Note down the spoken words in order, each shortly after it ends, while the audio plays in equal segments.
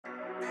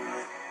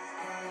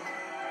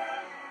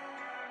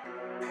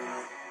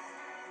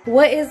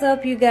What is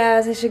up, you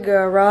guys? It's your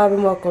girl Rob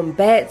and welcome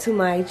back to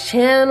my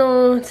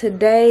channel.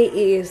 Today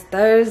is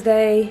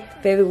Thursday,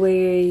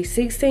 February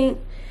 16th.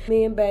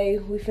 Me and Bae,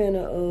 we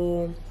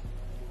finna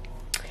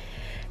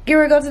get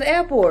ready to go to the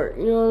airport.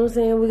 You know what I'm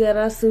saying? We got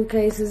our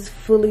suitcases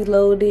fully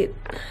loaded.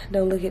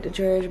 Don't look at the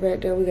trash back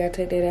there. We gotta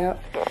take that out.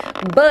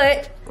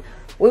 But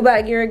we about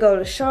to get ready to go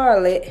to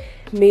Charlotte,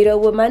 meet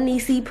up with my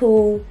niecey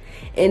Pooh,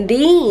 and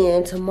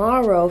then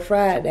tomorrow,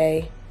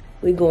 Friday,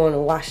 we going to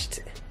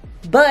Washington.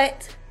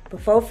 But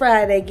before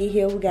Friday get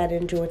here, we gotta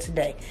enjoy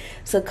today.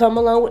 So come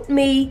along with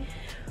me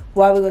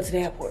while we go to the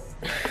airport.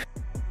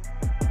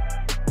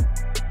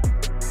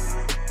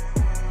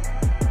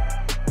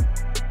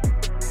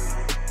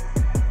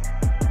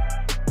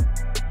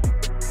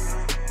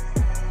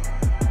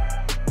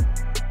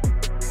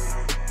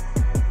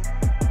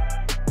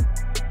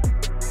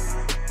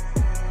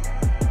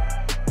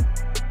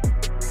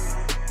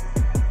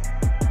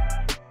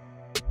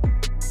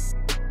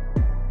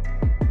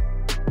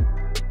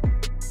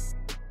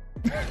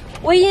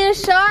 We in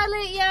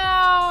Charlotte,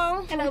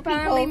 y'all. Hello,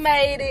 finally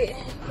made it.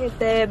 His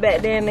dad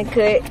back there in the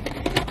cut.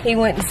 He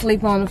went to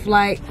sleep on the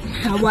flight.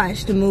 I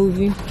watched the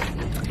movie.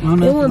 It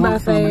went by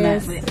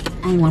fast. I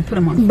don't want to put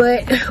them on.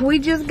 But we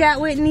just got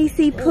with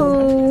niecey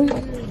Pooh.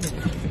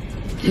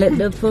 Let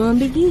the fun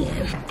begin.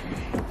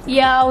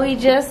 Y'all, we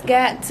just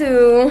got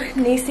to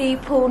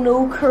niecey Pooh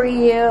new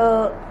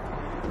crib.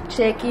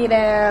 Check it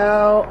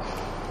out.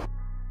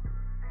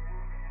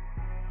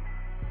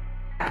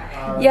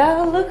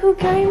 Y'all, look who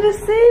came to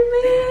see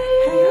me.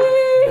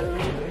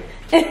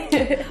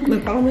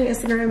 Look, follow me on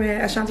Instagram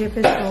at Ashanti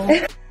Official.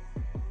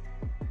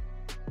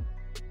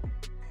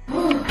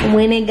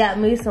 Went and got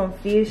me some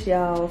fish,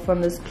 y'all,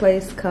 from this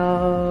place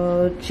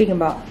called Chicken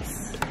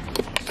Box.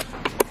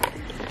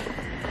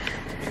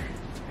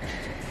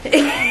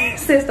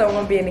 Sis don't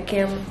want to be in the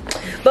camera.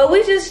 But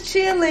we just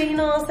chilling, you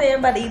know what I'm saying?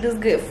 About to eat this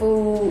good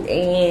food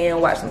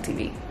and watch some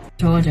TV.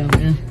 Georgia,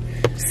 man.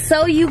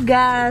 So you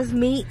guys,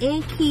 me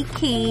and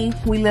Kiki,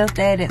 we left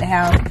that at the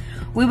house.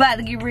 We about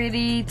to get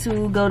ready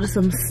to go to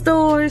some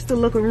stores to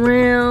look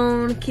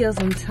around, kill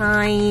some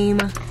time.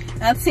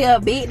 Until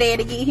Big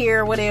Daddy get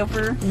here or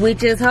whatever.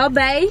 Which is her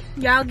bae.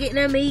 Y'all getting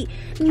to meet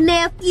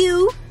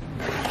nephew.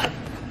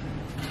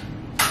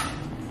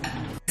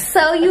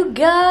 So you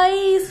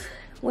guys,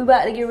 we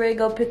about to get ready to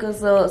go pick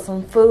us up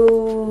some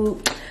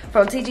food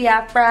from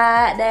TGI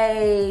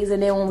Fridays,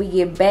 and then when we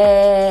get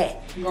back,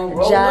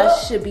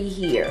 Josh should be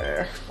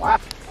here. Wow.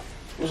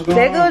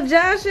 There go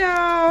Josh,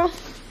 y'all.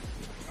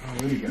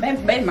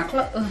 Baby, my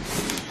clothes.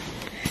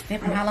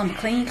 Stepping all on the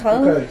clean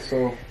clothes.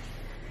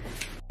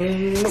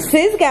 Okay, so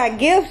Sis got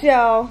gifts,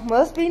 y'all.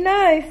 Must be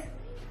nice.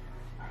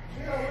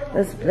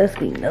 Let's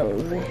be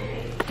nosy.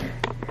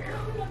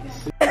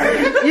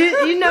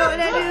 you know what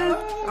that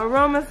is? A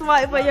Roman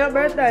swipe for your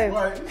birthday.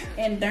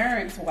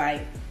 Endurance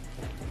wipe.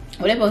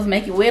 Well, they supposed to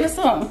make you wet or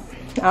something.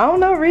 I don't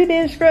know. Read the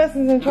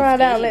instructions and try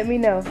it out. Let me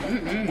know.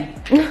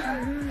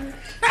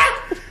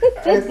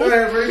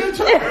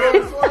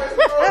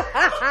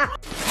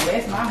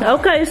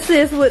 Okay,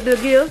 sis, with the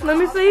gifts. Let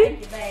me see.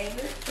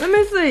 Let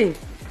me see.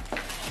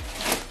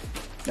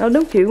 Oh,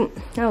 them cute.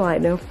 I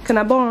like them. Can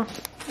I borrow?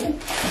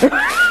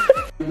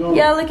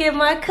 Y'all look at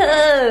my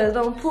cuz.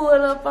 Don't pull it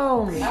up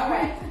on me.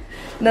 Alright.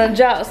 Done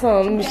drop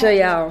some. Let me show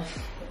y'all.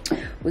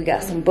 We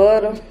got some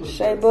butter.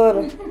 Shea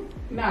butter.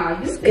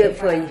 Nah, It's good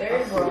for you.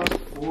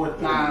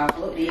 Nah,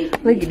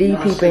 Look at these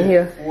people in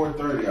here.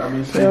 4:30. I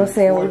mean, You know what I'm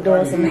saying? We're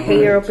doing some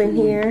hair up in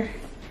here.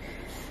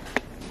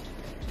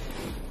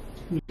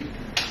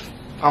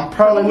 I'm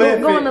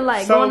prolific. Go on the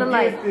light. So Go on the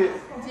light.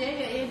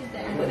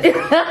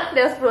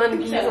 That's funny.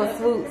 Give you some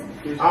swoops.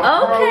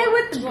 Okay,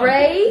 with the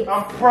braid.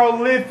 I'm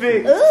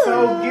prolific.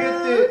 So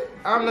gifted.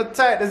 I'm the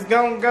type that's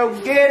gonna go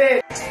get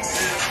it.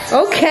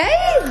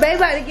 Okay, baby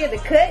about to get the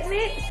cutting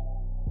it.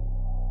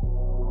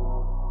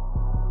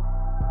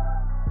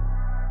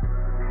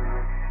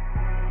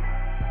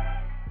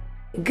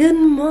 Good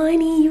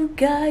morning, you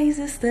guys.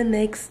 It's the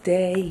next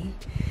day.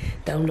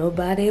 Don't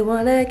nobody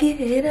wanna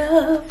get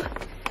up.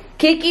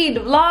 Kiki,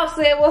 the vlog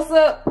said, what's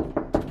up?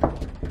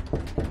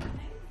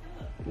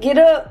 Get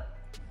up.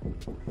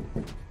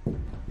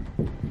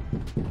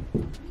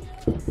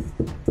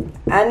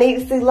 I need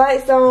to see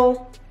lights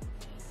on.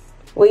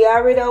 We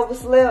already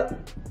overslept.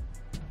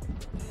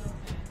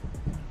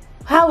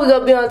 How we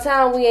gonna be on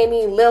time? We ain't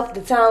even left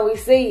the time we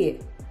see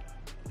it.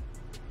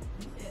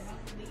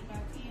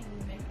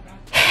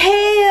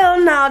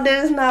 Hell no,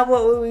 that's not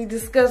what we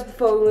discussed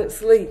before we went to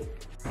sleep.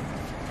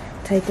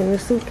 Taking the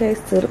suitcase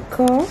to the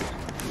car.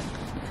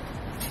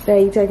 Dad,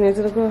 you taking it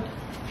to the car?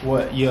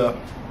 What? Yeah.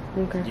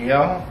 Okay.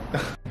 Yeah.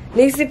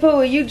 Niecey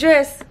Pooh, are you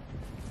dressed?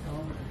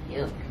 Oh,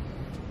 yep.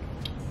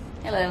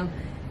 Hello.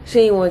 She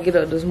ain't want to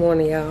get up this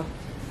morning, y'all.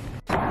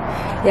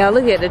 Y'all,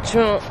 look at the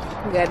trunk.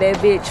 We got that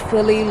bitch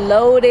fully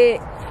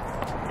loaded.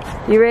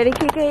 You ready,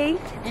 Kiki?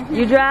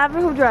 You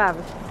driving? Who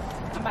driving?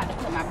 I'm about to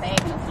put my bag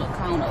in this little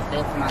cone up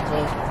there for my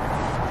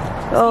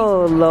jacket.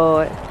 Oh,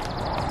 Lord.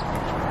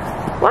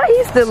 Why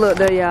you still up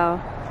there, y'all?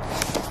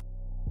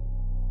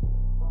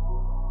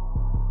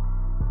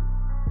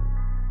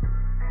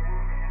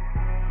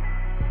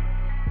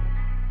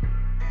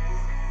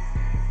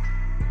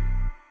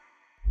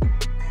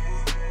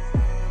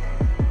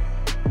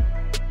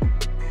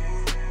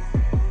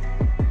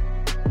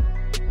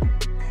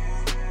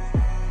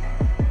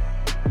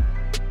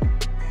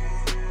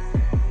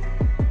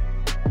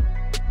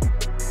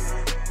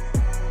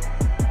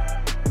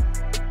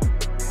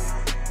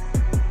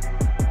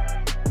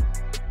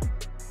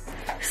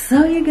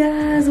 So you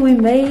guys, we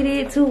made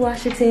it to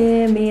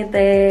Washington. Me and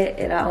Thad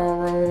at our own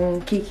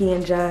room. Kiki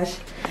and Josh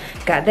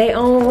got their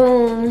own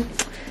room.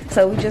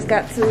 So we just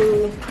got to,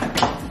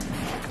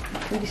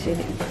 let me see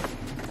it.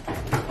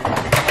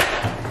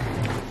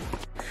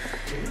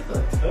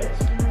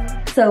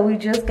 So we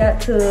just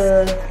got to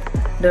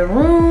the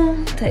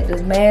room. Take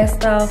this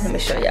mask off. Let me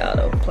show y'all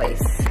the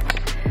place.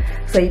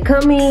 So you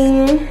come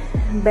in,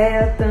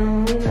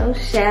 bathroom, you know,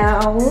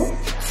 shower.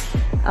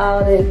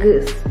 All that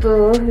good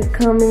stuff. You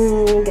come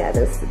in, got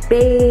us a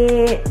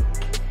bed,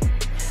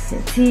 a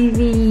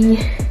TV,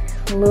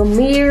 a little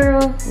mirror,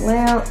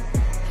 lamp,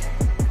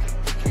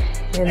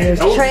 and this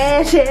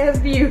trash ass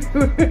view.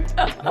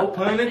 No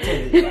pun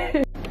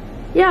intended.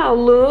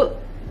 Y'all look,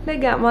 they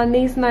got my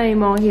niece's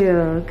name on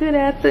here. Good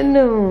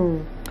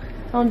afternoon.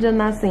 I'm just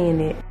not seeing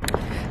it.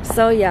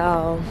 So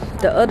y'all,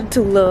 the other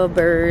two little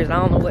birds, I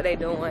don't know what they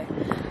doing,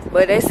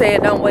 but they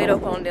said don't wait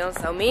up on them.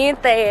 So me and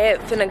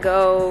Thad finna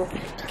go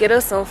get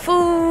us some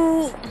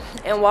food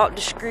and walk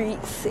the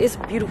streets. It's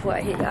beautiful out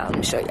here, y'all. Let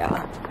me show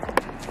y'all.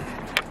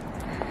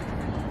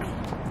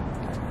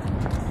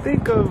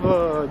 Think of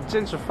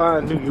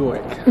gentrifying New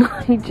York.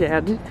 He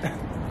jabbed.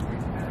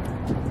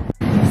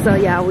 So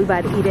y'all, we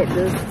about to eat at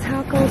this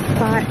taco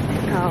spot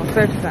called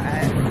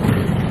Certified.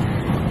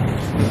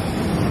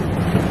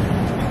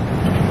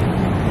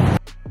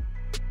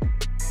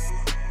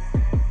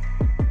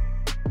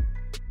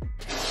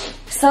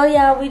 So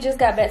y'all, we just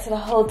got back to the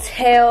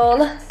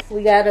hotel.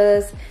 We got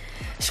us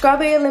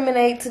strawberry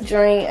lemonade to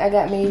drink. I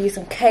got me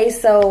some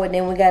queso, and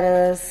then we got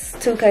us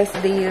 2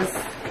 quesadillas.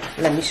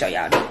 Let me show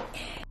y'all that.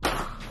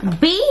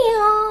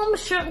 Bam!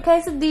 Shrimp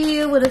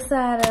quesadilla with a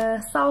side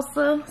of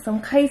salsa, some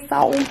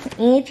queso,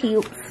 and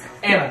chips.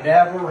 And a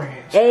dab of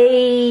ranch.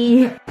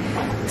 Hey!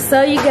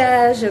 So you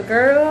guys, your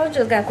girl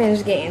just got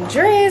finished getting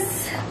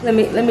dressed. Let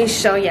me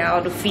show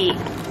y'all the fit.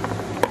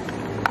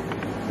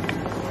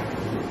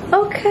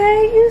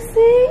 Okay, you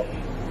see?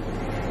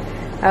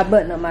 I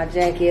buttoned up my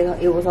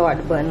jacket. It was hard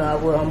to button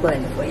up. I will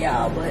unbutton it for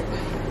y'all, but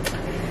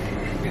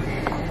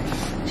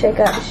check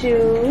out the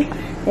shoes.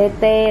 That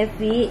Thad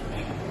fit.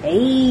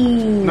 Hey.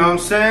 Know what I'm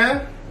saying?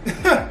 You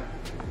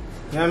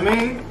know what I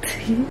mean?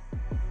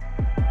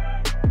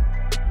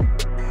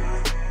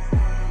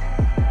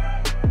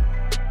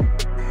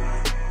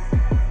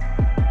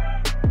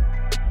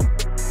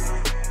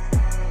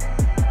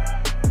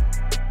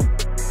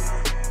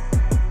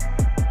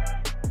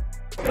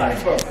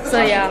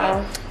 So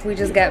y'all, we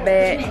just got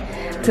back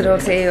to the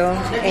hotel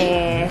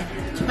and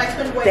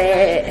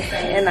Dad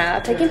and I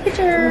are taking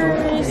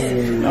pictures.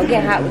 I'm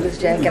getting hot with this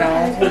jacket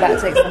on. We're about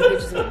to take some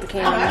pictures with the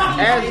camera.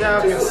 As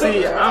y'all can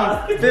see,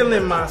 I'm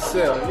feeling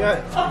myself.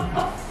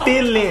 Yeah,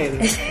 feeling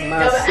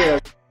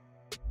myself.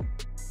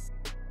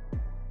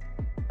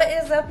 What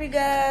is up, you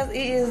guys? It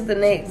is the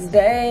next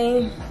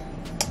day.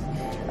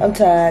 I'm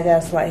tired, I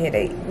got a slight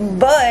headache.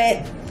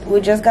 But we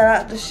just got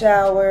out the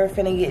shower,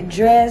 finna get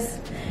dressed,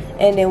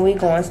 and then we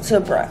going to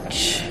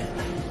brunch.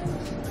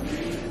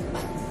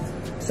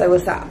 So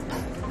what's up?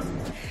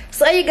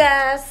 So you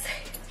guys,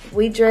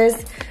 we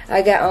dressed.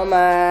 I got on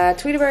my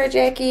Tweety Bird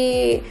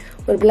jacket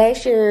with a black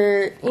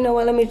shirt. You know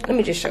what? Let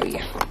me just show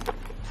you.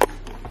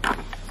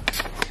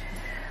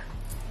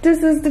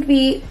 This is the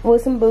feet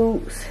with some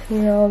boots.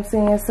 You know what I'm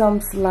saying?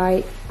 Something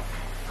slight.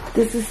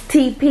 This is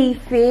TP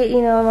fit.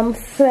 You know what I'm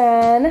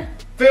saying?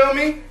 Feel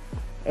me?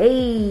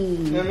 Hey.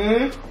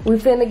 We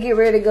finna get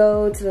ready to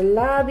go to the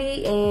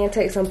lobby and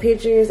take some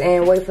pictures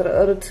and wait for the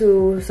other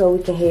two so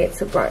we can head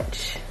to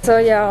brunch. So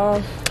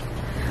y'all,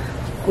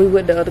 we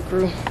with the other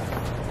crew.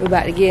 We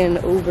about to get in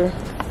the Uber.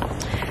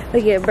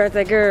 Look at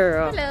birthday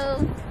girl.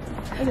 Hello.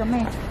 Hey, your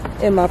man.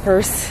 In my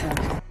purse.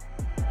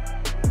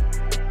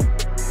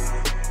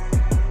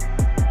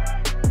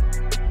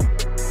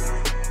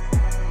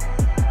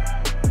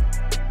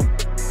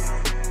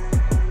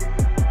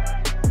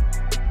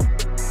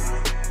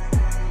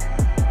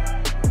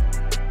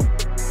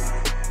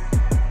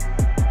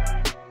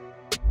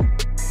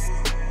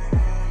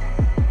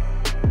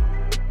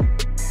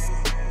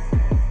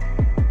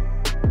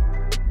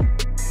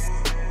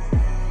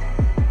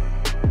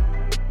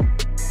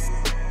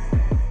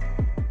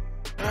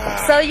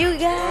 So you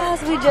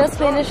guys, we just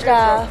finished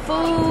our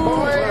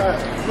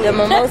food. The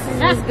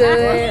mimosas was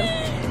good.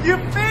 You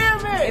feel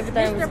me?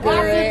 Everything was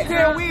good.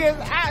 Till we is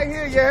out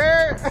here, you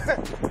heard?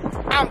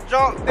 I'm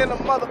drunk than a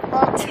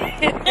motherfucker.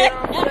 You know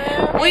what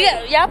I'm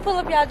saying? Y'all pull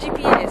up y'all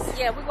GPS.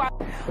 Yeah, we walk.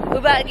 We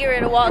about to get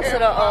ready to walk to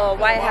the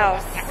White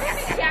House.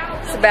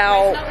 It's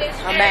about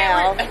a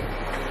mile.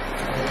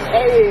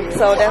 Hey.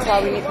 So that's why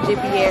we need the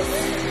GPS.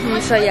 Let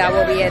me show y'all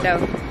where we at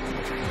though.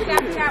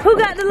 Who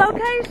got the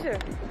location?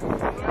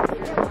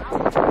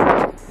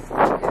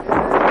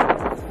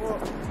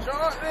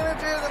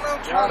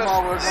 I'm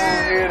always going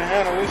ahead and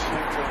handle this shit.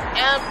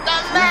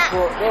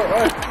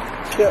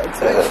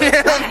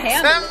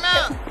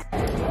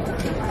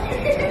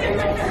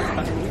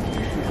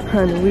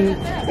 Honey, we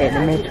at the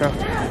metro.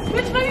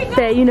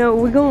 Say, you know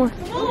where we're going?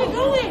 Where are we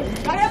going?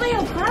 Why are we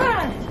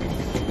crying?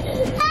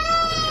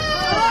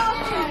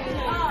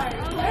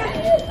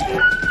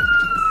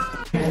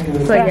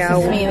 So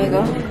y'all,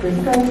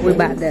 we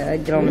about to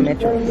get on the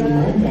metro.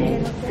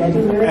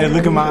 Hey,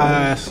 look at my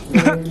eyes.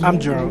 I'm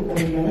drunk.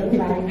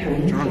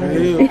 Drunk as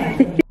hell.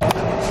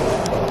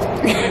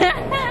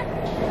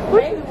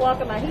 Baby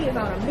walking like he is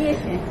on a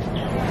mission.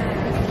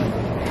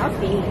 I'll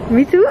see.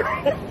 Me too.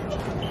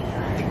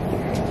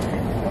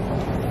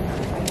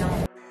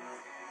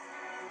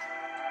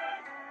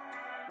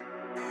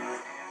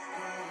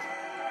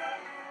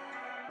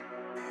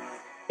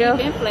 Yeah.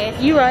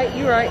 You right,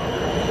 you right.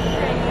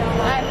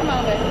 Alright, come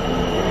on, baby.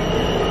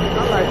 I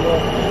like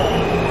love.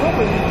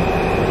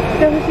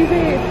 That's what she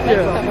said.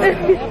 Yeah.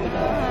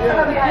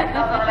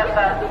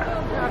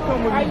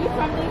 Are you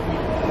from DC?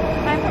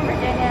 I'm from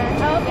Virginia.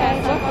 Oh,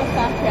 okay. I'm from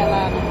South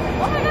Carolina.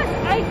 Oh my gosh,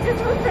 I just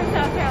moved from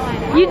South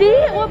Carolina. You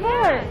did? What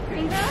part?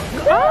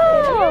 Oh!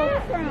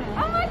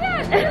 Oh my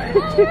gosh!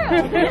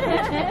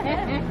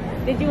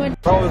 Did you enjoy?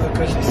 How was it?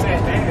 Because she said,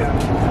 damn.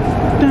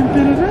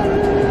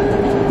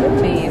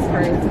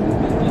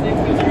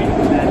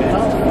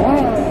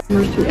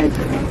 Customers to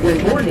exit. When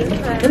boarding,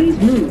 please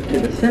move to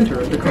the center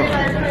of the car.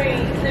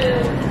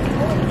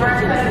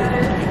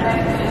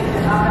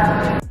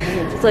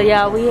 So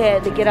y'all, we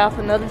had to get off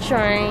another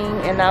train,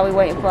 and now we're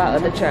waiting for our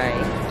other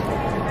train.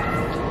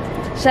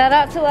 Shout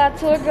out to our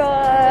tour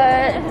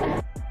guide.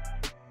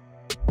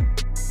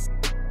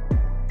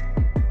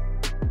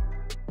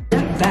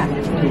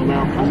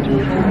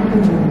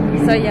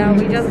 So y'all,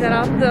 we just got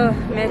off the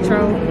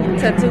metro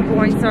to 2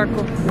 Point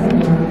Circle.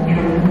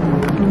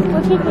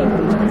 What you think?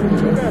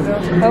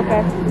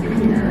 Okay.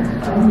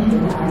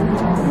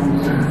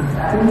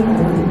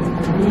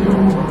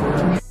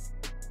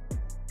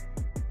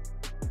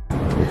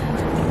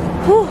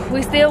 Whew,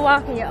 we still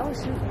walking, y'all. Oh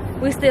shoot.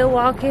 We still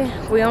walking.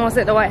 We almost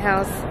at the White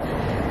House.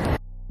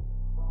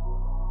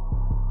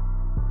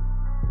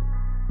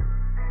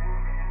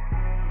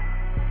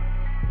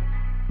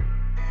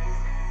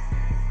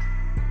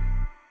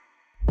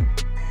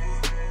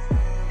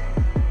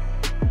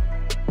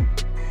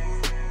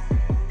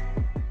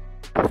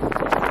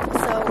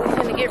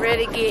 Get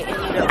ready to get in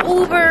the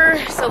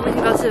Uber so we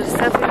can go to the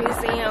Selfie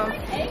Museum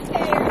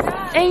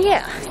and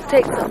yeah,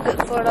 take some good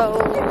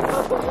photos.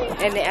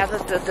 And then after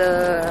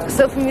the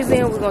Selfie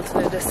Museum, we're going to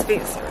the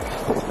dispenser.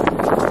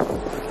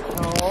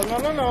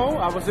 No.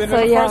 I was in So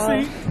the y'all,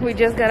 front seat. we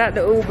just got out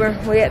the Uber.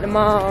 We at the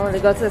mall to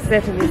go to the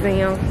Selfie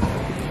Museum.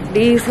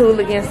 These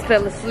hooligans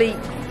fell asleep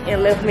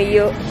and left me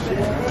up. Man,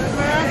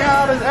 I got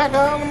all this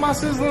alcohol in my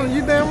system.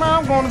 You damn right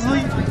I'm going to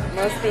sleep.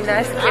 Must be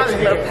nice to get a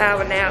little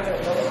power nap.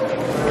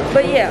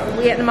 But yeah,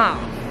 we at the mall.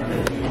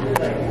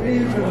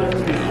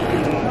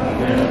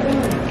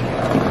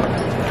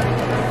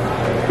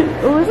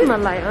 Oh, it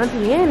smells like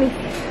Auntie Annie.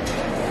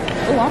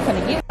 Oh, I'm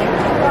finna get.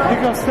 You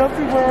got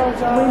Selfie World,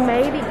 y'all. We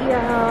made it,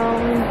 y'all.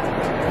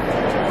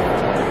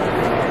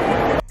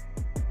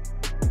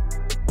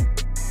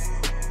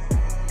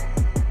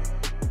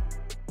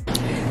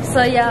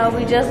 So y'all,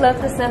 we just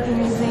left the Selfie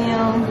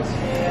Museum.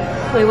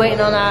 We're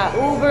waiting on our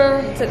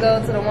Uber to go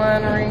to the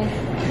winery.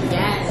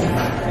 Yes.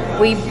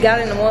 We got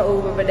in the one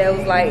Uber, but that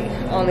was like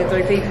only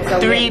 3 people. So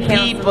 3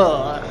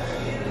 people.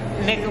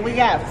 Nigga, we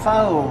got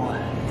 4.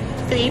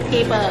 3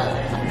 people.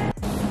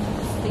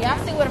 Do y'all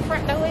see where the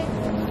front door is?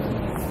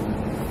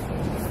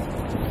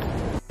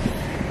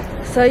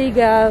 So you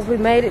guys, we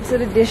made it to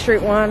the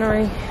District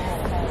Winery,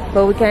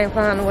 but we can't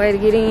find a way to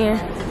get in.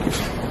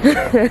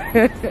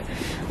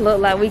 Look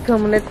like we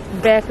coming at the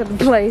back of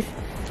the place.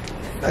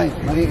 Hey,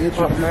 Is it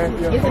the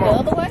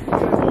other way?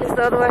 It's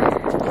the other way.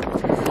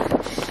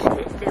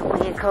 Shit, that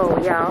wind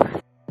cold, y'all.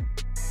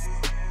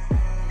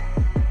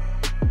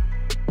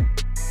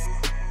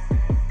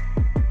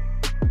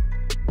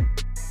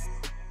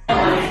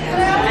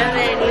 And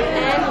then you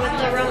end with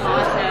the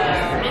Ramada.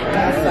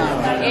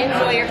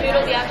 Enjoy your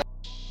food, yeah.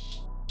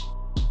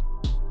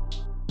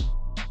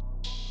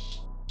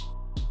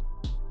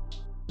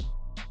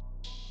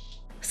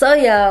 So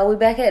y'all, we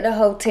back at the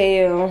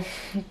hotel.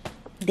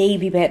 They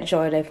be back to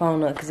charge their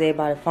phone up because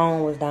everybody's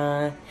phone was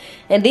dying.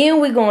 And then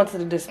we going to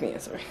the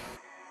dispensary.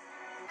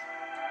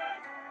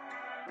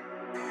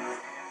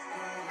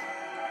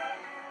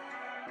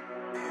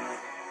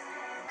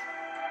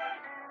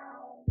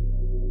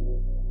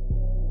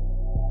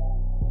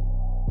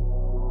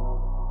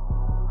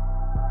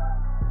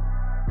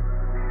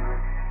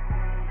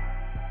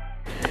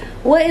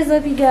 What is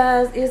up, you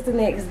guys? It's the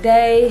next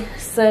day,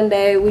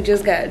 Sunday. We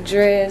just got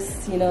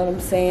dressed, you know what I'm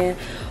saying?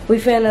 We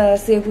finna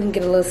see if we can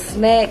get a little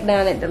snack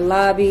down at the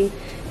lobby,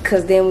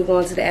 cause then we're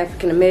going to the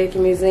African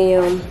American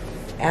Museum.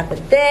 After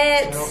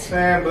that, You know what I'm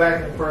saying?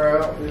 Black and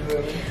proud.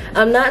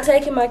 I'm not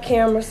taking my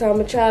camera, so I'm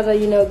gonna try to,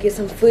 you know, get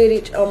some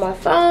footage on my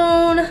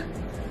phone.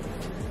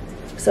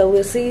 So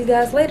we'll see you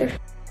guys later.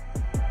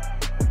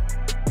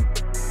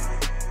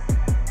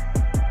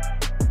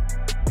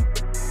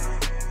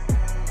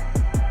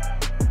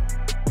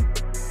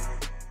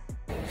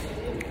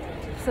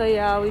 So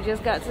y'all, we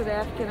just got to the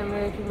African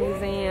American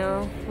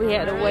Museum. We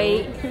had to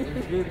wait.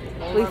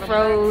 We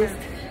froze.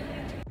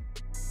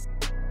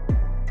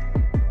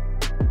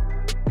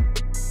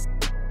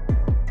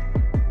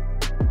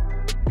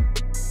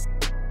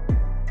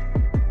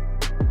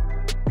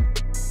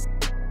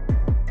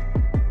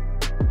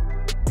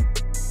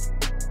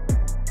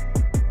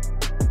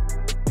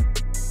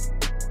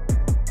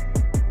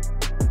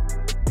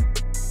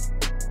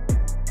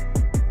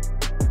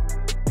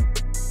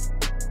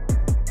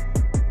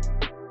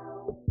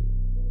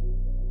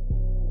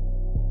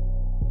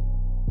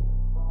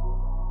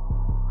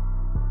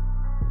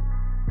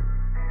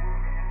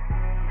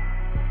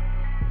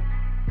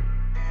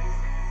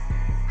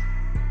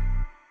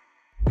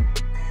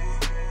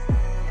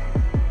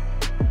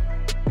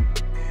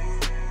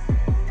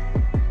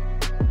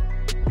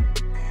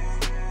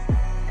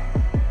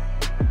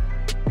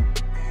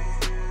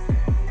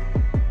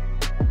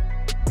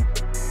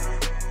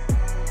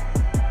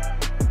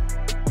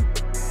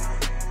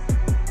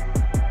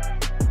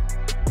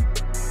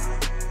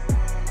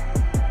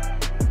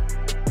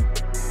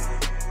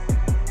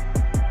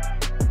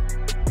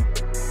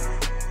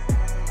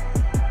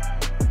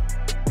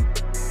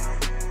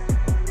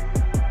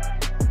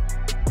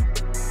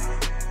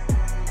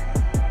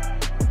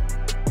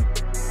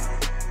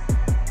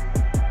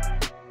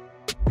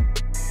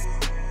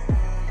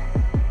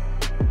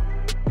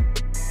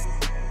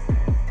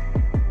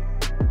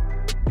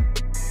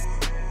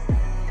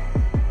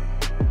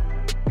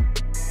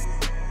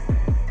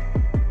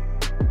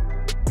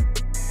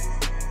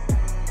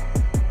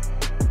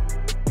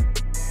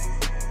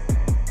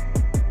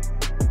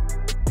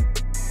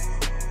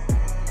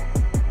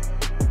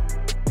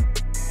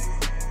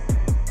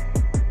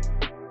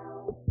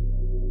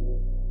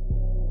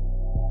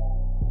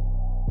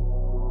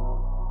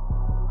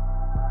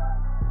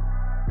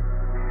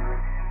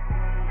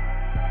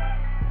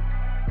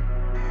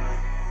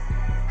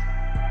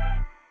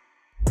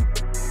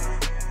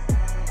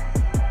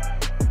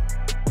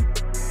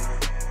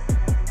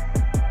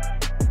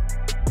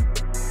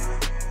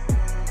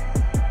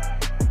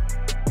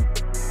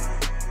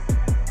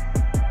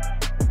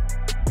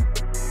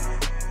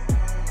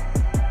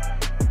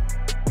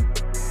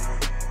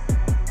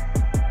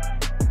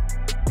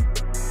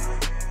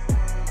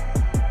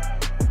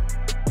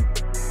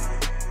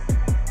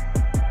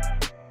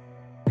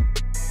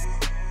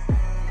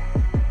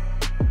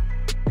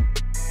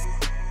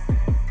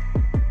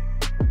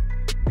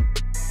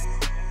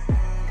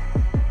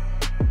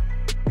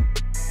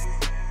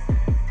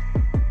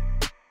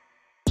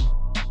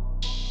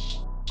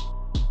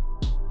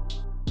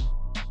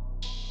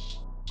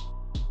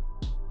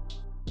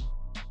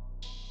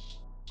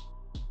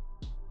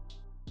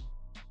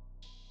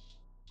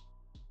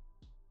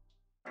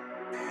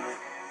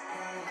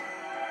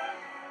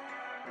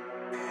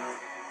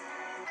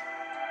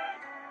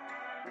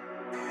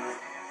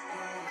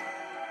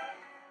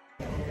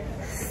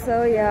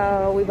 So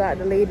y'all, we about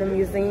to leave the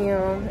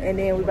museum and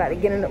then we about to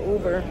get in the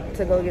Uber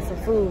to go get some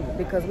food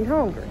because we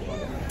hungry.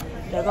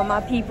 There go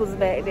my peoples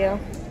back there.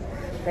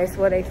 They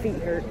swear their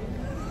feet hurt.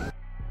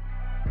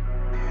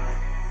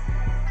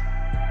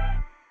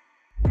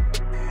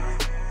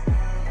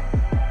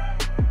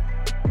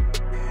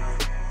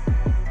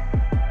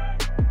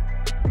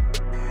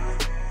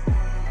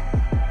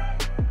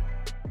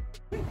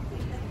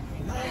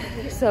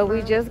 So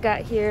we just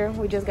got here.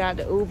 We just got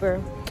the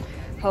Uber.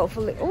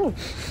 Hopefully, oh,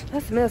 I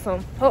smell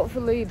some.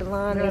 Hopefully the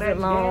line isn't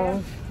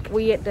long.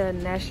 We at the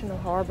National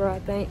Harbor, I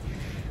think,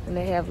 and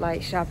they have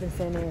like shopping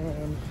center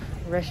and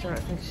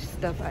restaurants and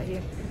stuff out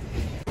here.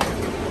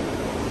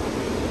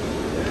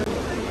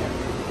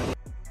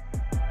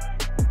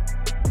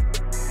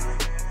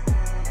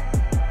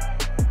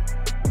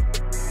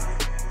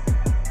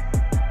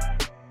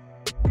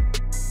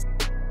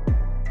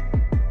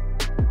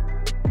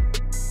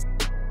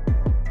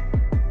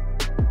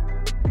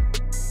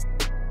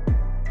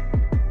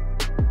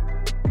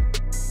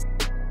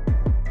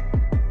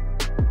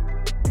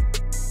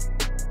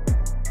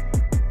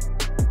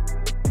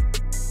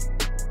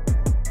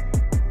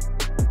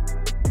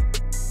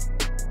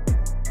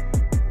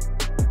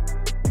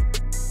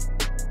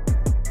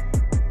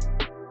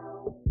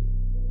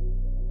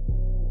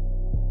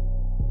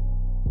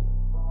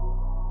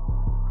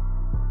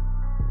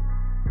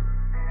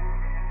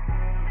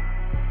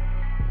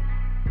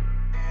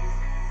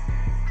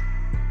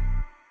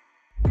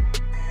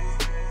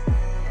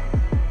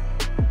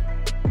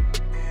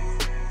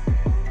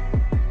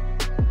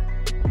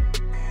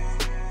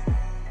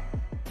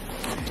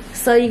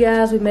 So you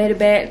guys, we made it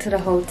back to the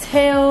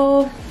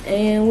hotel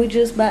and we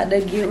just about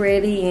to get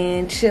ready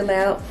and chill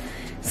out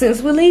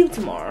since we leave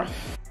tomorrow.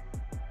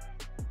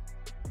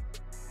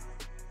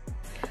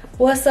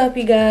 What's up,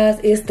 you guys?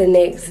 It's the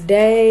next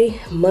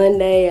day,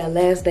 Monday, our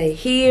last day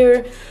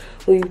here.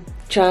 We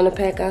trying to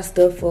pack our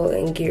stuff up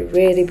and get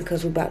ready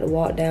because we're about to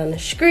walk down the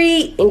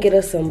street and get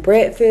us some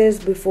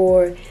breakfast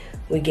before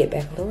we get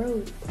back on the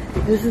road.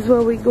 This is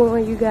where we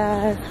going, you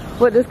guys.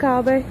 What this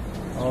called, babe?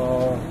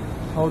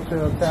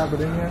 Hotel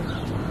Tabardinian.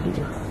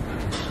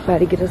 About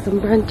to get us some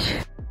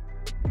brunch.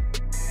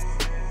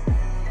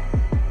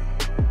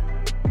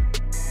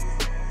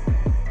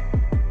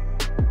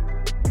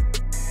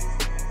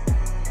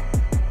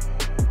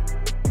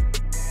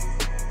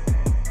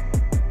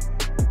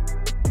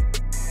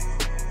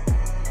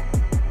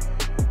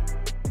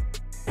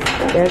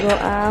 There go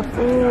our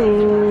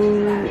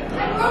food.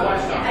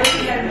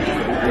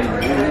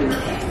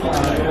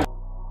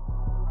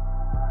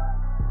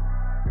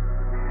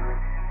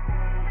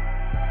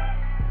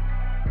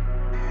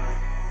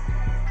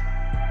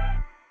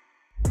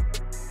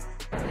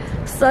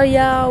 So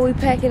y'all, we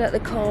packing up the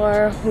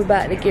car. We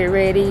about to get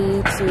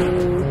ready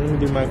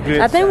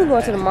to, I think we're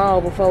going to the mall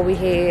before we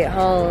head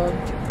home.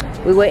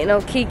 We waiting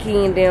on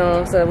Kiki and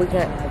them so we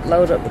can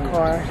load up the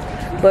car.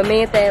 But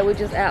me and Thad, we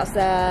just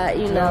outside,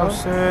 you know. What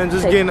I'm saying?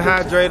 Just getting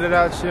hydrated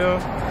out here.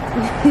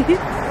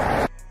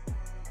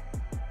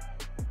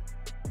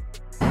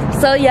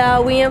 So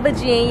y'all, we in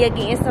Virginia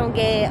getting some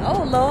gas.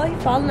 Oh Lord, he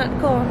falling out the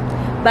car.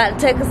 About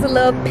to take us a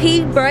little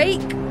pee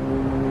break.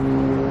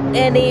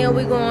 And then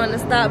we're going to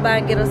stop by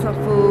and get us some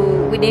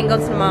food. We didn't go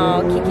to the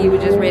mall. Kiki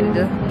was just ready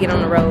to get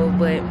on the road.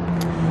 But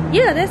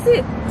yeah, that's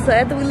it. So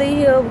after we leave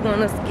here, we're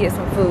going to get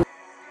some food.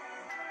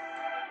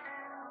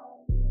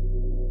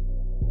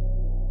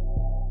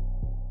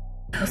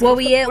 Where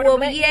we at? Where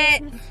we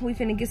at? We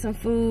finna get some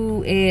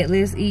food at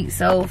Let's Eat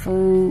Soul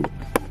Food.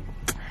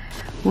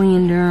 We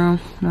in Durham,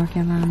 North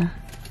Carolina.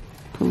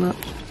 Pull up.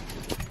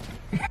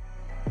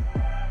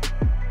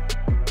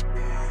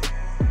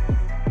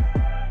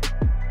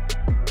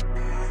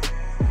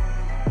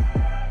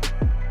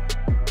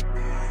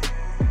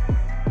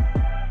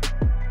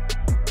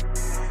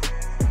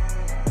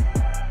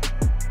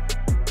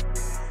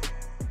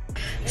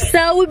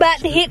 So we about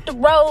to hit the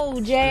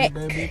road, Jack.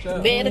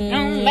 Better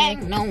come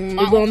back no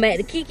more. We're going back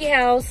to Kiki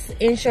house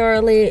in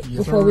Charlotte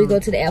before we go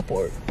to the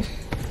airport.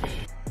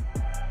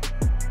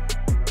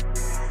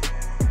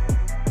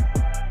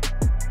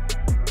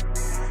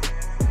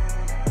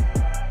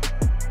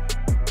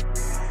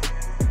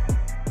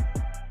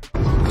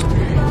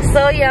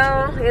 So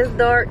y'all, it's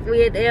dark.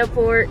 We at the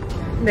airport.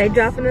 They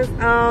dropping us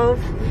off.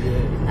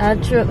 Our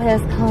trip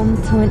has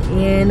come to an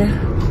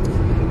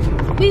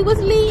end. We was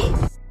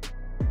lit.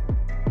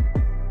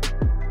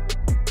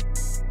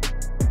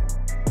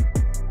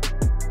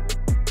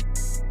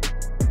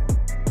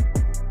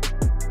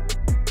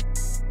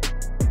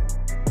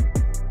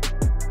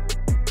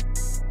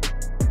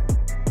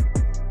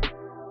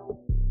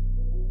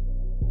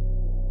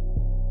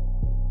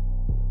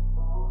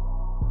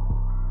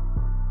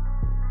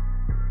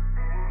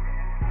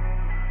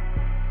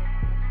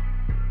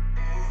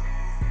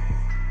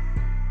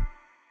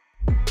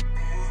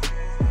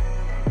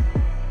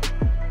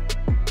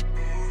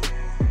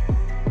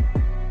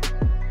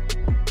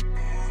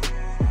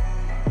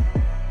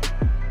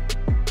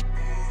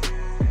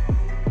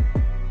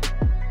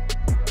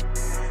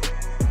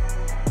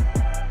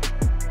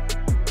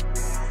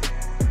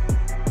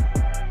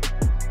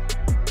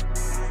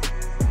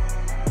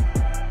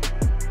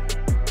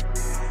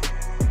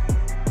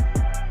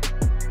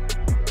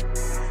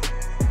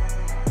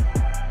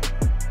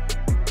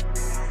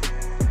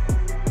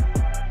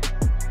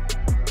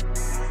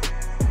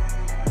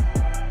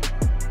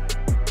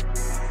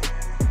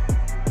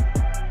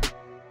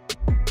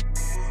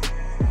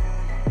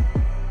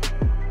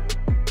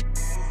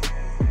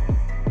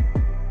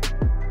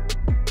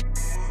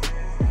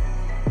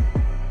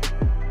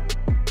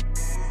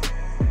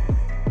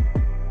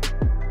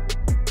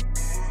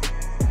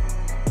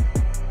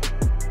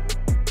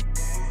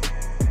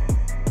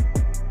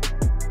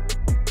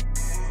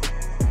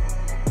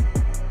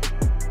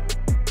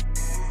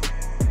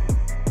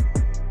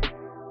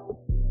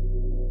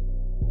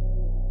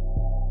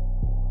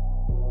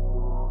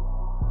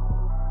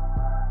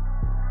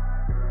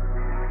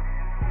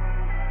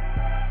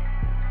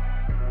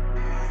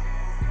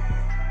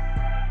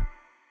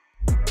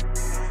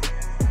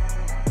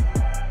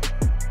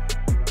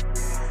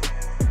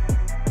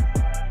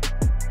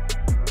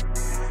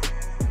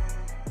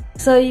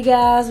 So you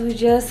guys, we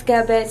just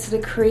got back to the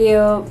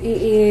crib.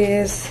 It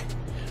is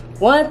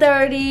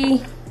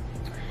 1:30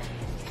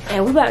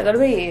 and we about to go to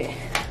bed.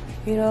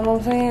 You know what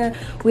I'm saying?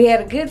 We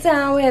had a good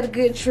time. We had a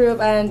good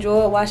trip. I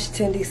enjoyed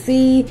Washington,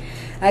 D.C.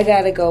 I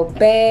gotta go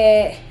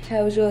back.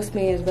 How was your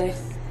experience, babe?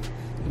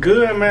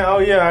 Good, man. Oh,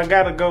 yeah, I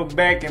gotta go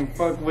back and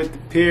fuck with the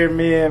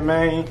pyramid,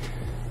 man.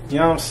 You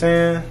know what I'm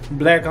saying?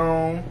 Black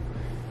on.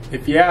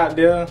 If you're out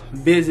there,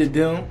 visit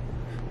them.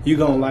 You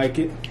gonna like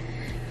it.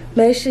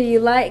 Make sure you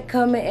like,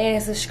 comment,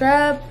 and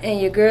subscribe. And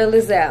your girl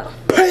is out.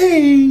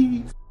 Peace.